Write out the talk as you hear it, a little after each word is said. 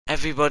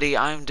Everybody,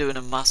 I'm doing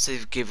a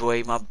massive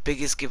giveaway, my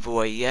biggest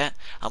giveaway yet.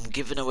 I'm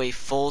giving away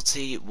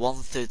 40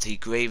 130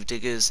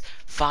 Gravediggers,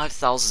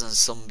 5,000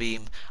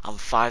 Sunbeam and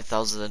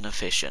 5,000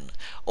 Efficient,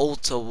 all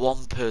to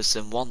one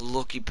person, one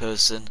lucky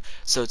person.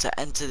 So to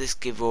enter this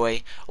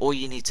giveaway, all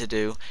you need to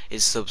do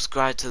is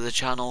subscribe to the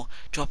channel,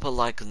 drop a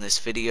like on this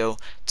video,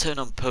 turn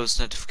on post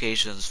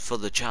notifications for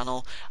the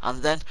channel,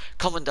 and then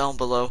comment down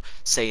below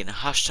saying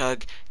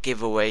hashtag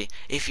giveaway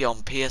if you're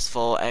on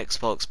PS4,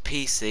 Xbox,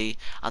 PC,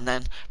 and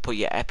then put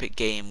your Epic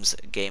Games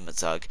gamer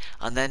tag,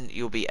 and then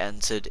you'll be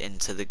entered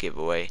into the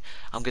giveaway.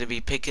 I'm going to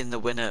be picking the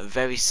winner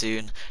very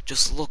soon.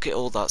 Just look at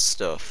all that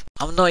stuff.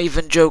 I'm not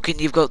even joking,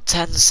 you've got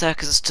 10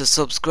 seconds to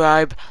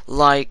subscribe,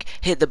 like,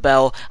 hit the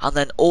bell, and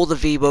then all the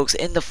V-Bucks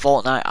in the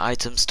Fortnite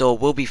item store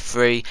will be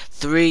free.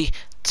 3,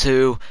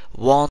 2,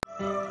 1.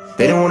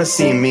 They don't wanna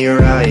see me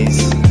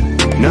rise,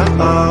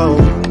 no.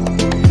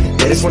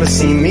 They just wanna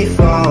see me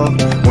fall.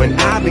 When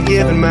I've been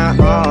giving my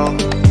all,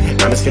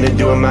 I'm just gonna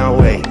do it my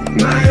way,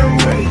 my own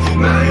way,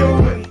 my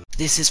own way.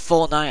 This is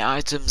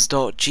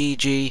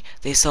FortniteItems.gg.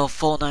 They sell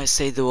Fortnite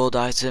Save the World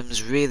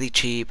items really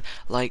cheap,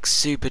 like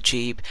super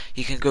cheap.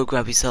 You can go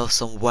grab yourself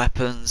some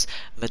weapons,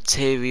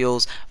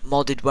 materials,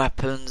 modded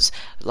weapons,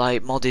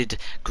 like modded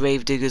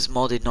Gravediggers,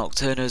 modded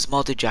Nocturnos,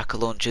 modded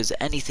Jack-o'-Launchers,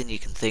 anything you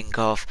can think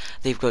of.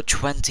 They've got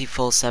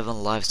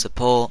 24/7 live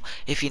support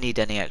if you need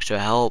any extra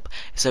help.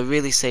 It's a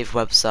really safe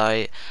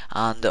website,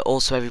 and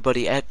also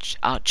everybody at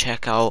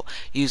checkout,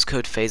 use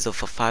code Faisel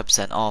for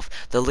 5% off.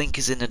 The link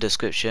is in the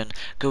description.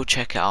 Go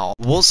check it out.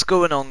 What's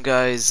going on,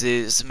 guys?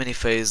 It's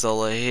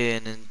MiniFaiselYT here,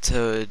 and in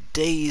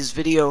today's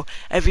video,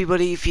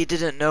 everybody, if you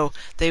didn't know,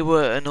 they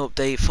were an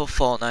update for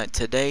Fortnite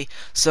today.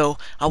 So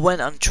I went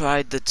and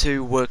tried the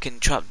 2 working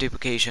trap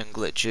duplication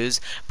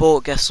glitches, but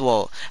guess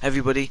what,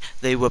 everybody,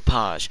 they were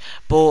patched.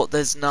 But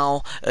there's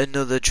now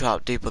another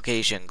trap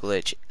duplication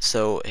glitch,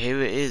 so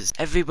here it is.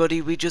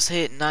 Everybody, we just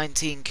hit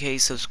 19k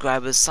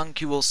subscribers.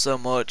 Thank you all so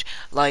much.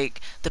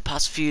 Like, the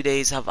past few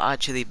days have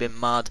actually been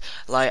mad.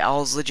 Like, I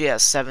was legit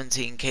at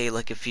 17k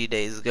like a few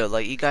days ago.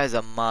 Like, you guys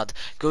are mad.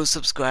 Go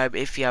subscribe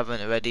if you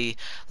haven't already.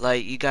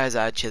 Like, you guys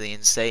are actually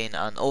insane.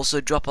 And also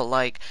drop a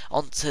like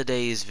on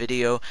today's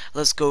video.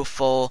 Let's go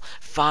for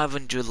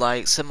 500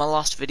 likes. So my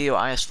last video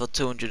I asked for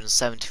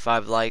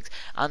 275 likes,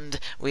 and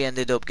we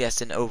ended up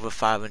getting over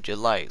 500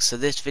 likes. So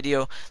this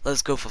video,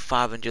 let's go for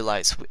 500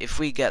 likes. If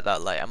we get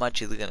that, like, I'm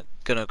actually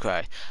gonna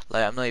cry.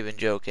 Like, I'm not even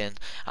joking.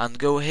 And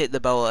go hit the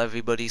bell,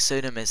 everybody, so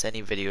you don't miss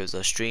any videos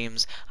or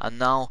streams. And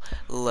now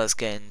let's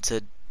get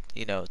into,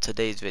 you know,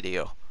 today's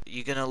video.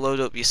 You're gonna load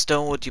up your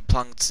Stonewood, your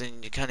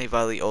Plankton, your Canny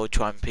Valley, or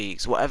Twine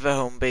Peaks, whatever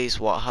home base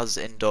what has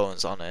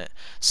endurance on it.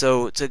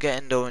 So to get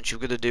endurance, you're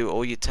gonna do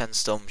all your 10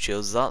 storm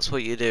shields. That's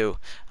what you do.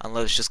 And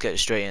let's just get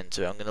straight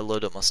into it. I'm gonna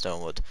load up my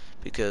Stonewood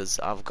because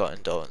I've got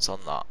endurance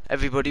on that.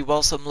 Everybody,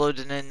 whilst I'm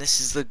loading in, this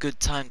is the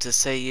good time to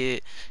say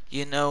it.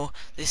 You know,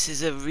 this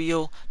is a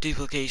real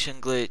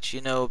duplication glitch.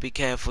 You know, be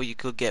careful. You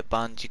could get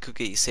banned. You could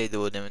get your Save the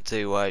World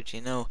inventory wiped.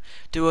 You know,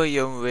 do at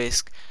your own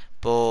risk.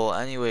 But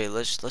anyway,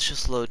 let's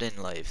just load in,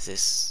 like, if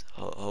this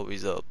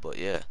hurries up. But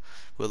yeah,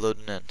 we're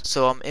loading in.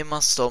 So I'm in my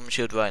storm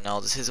shield right now.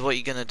 This is what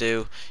you're gonna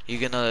do. You're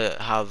gonna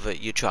have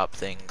your trap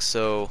thing.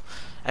 So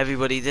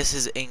everybody, this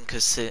is I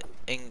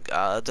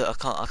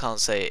can't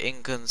say it.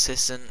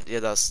 Inconsistent. Yeah,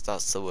 that's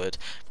the word.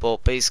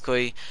 But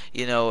basically,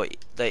 you know,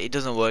 that it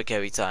doesn't work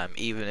every time,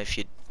 even if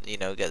you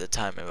know, get the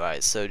timing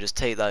right. So just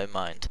take that in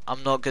mind.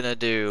 I'm not gonna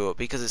do,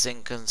 because it's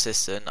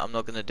inconsistent, I'm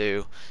not gonna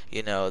do,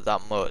 you know,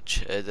 that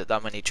much,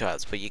 that many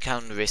traps, but you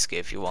can risk it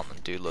if you want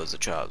and do loads of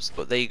traps.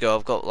 But there you go,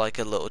 I've got like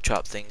a little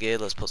trap thing here.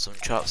 Let's put some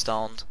traps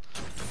down.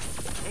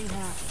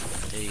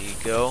 There you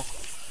go.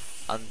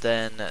 And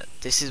then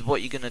this is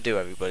what you're gonna do,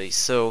 everybody.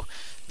 So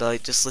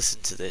like, just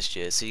listen to this,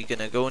 yeah. So you're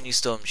gonna go on your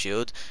storm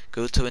shield,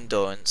 go to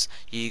endurance,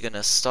 you're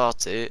gonna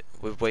start it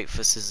with wait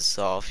for systems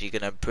off, you're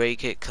gonna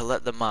break it,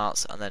 collect the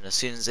mats, and then as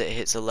soon as it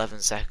hits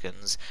 11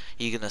 seconds,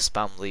 you're gonna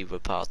spam leave the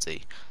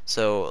party.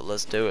 So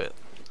let's do it.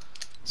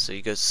 So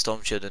you go to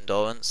storm shield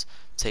endurance,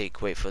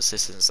 take wait for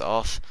assistance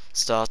off,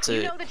 start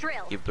it,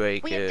 you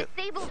break it,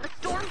 pick up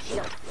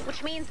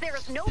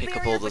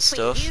all the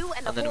stuff,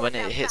 and then when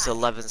it hits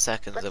 11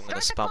 seconds, I'm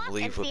gonna spam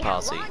leave the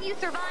party.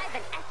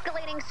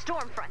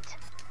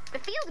 The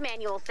field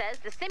manual says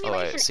the simulation.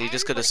 Alright, so you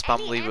just gotta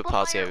spam leave a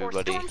party,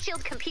 everybody.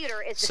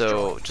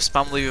 So just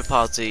spam leave a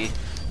party.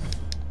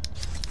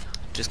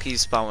 Just keep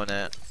spamming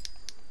it.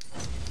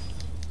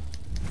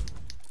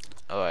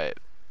 Alright,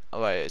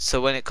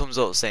 so when it comes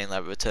up saying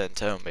like return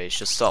to home base,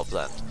 just stop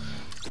then.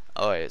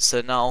 Alright,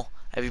 so now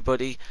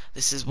everybody,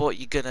 this is what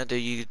you're gonna do.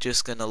 You're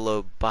just gonna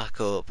load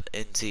back up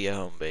into your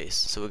home base.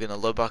 So we're gonna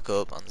load back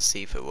up and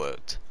see if it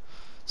worked.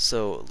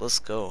 So let's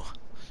go.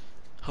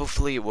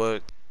 Hopefully it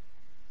worked.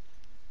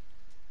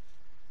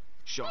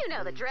 You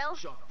know the drill.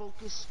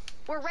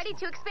 We're ready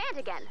to expand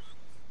again.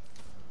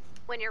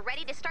 When you're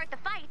ready to start the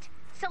fight,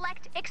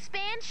 select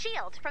Expand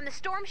Shield from the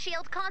Storm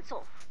Shield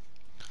console.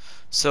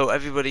 So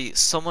everybody,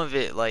 some of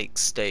it like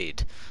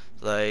stayed.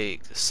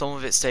 Like, some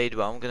of it stayed,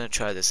 but I'm gonna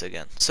try this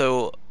again.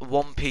 So,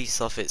 one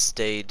piece of it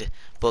stayed,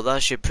 but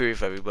that should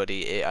prove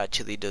everybody it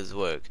actually does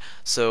work.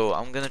 So,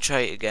 I'm gonna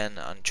try it again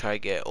and try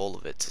get all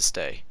of it to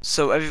stay.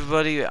 So,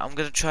 everybody, I'm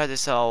gonna try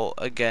this out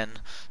again.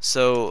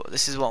 So,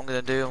 this is what I'm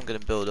gonna do. I'm gonna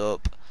build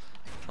up.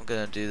 I'm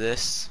gonna do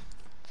this.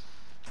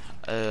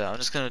 I'm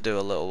just gonna do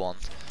a little one.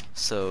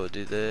 So,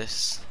 do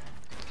this.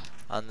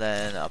 And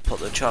then I put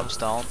the traps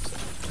down.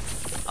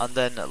 And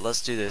then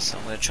let's do this.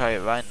 I'm gonna try it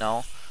right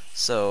now.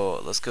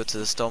 So let's go to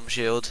the storm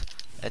shield,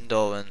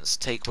 endurance,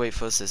 take weight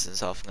for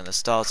assistance off. I'm gonna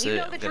start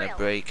it, I'm gonna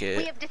break it.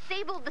 We have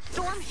disabled the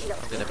storm shield.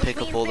 I'm gonna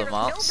pick up all the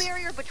mats. No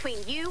barrier between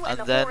you and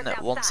the then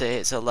hordes once it outside.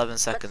 hits 11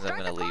 seconds, I'm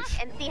gonna leave.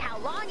 And see how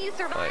long you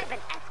survive Right. an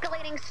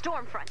escalating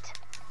storm front.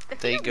 The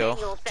There you field go.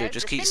 manual Dude, says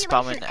just the keep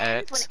simulation spamming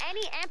ends X. when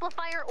any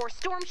amplifier or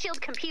storm shield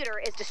computer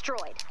is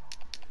destroyed.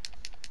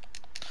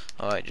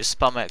 Alright, just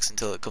spam X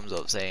until it comes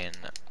up saying,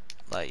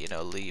 like, you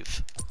know,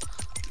 leave.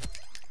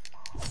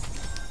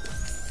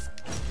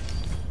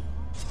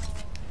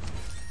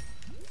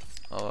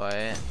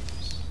 Alright.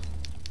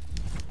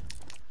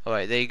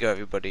 Alright, there you go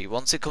everybody.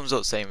 Once it comes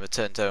up saying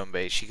return to home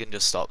base, you can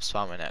just stop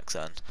spamming X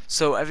then.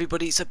 So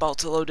everybody, it's about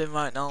to load in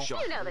right now.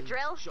 You know the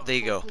drill. There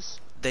you go.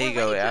 There you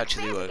go, it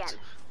actually worked.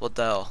 What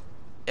the hell?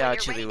 It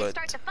actually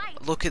worked.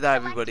 Look at that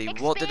everybody.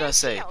 What did I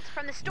say?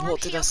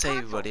 What did I say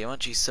everybody? I'm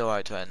actually so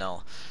hyped right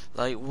now.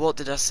 Like, what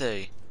did I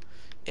say?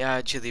 It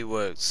actually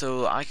worked.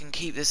 So I can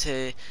keep this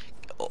here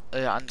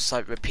and just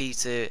like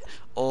repeat it,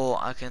 or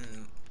I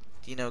can,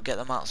 you know, get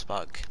the mats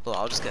back. Look,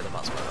 I'll just get the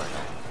mats back right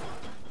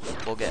now.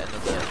 We'll get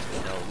another,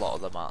 you know, lot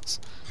of the mats.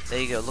 There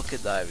you go, look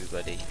at that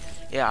everybody.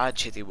 Yeah,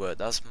 actually worked,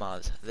 that's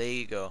mad. There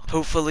you go.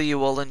 Hopefully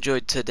you all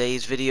enjoyed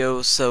today's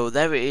video. So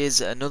there it is,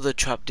 another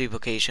trap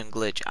duplication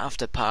glitch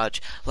after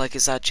patch. Like,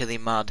 it's actually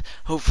mad.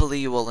 Hopefully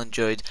you all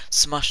enjoyed.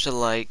 Smash the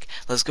like.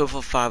 Let's go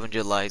for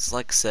 500 likes.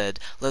 Like I said,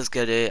 let's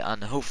get it.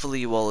 And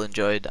hopefully you all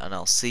enjoyed. And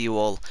I'll see you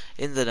all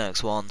in the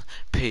next one.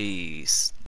 Peace.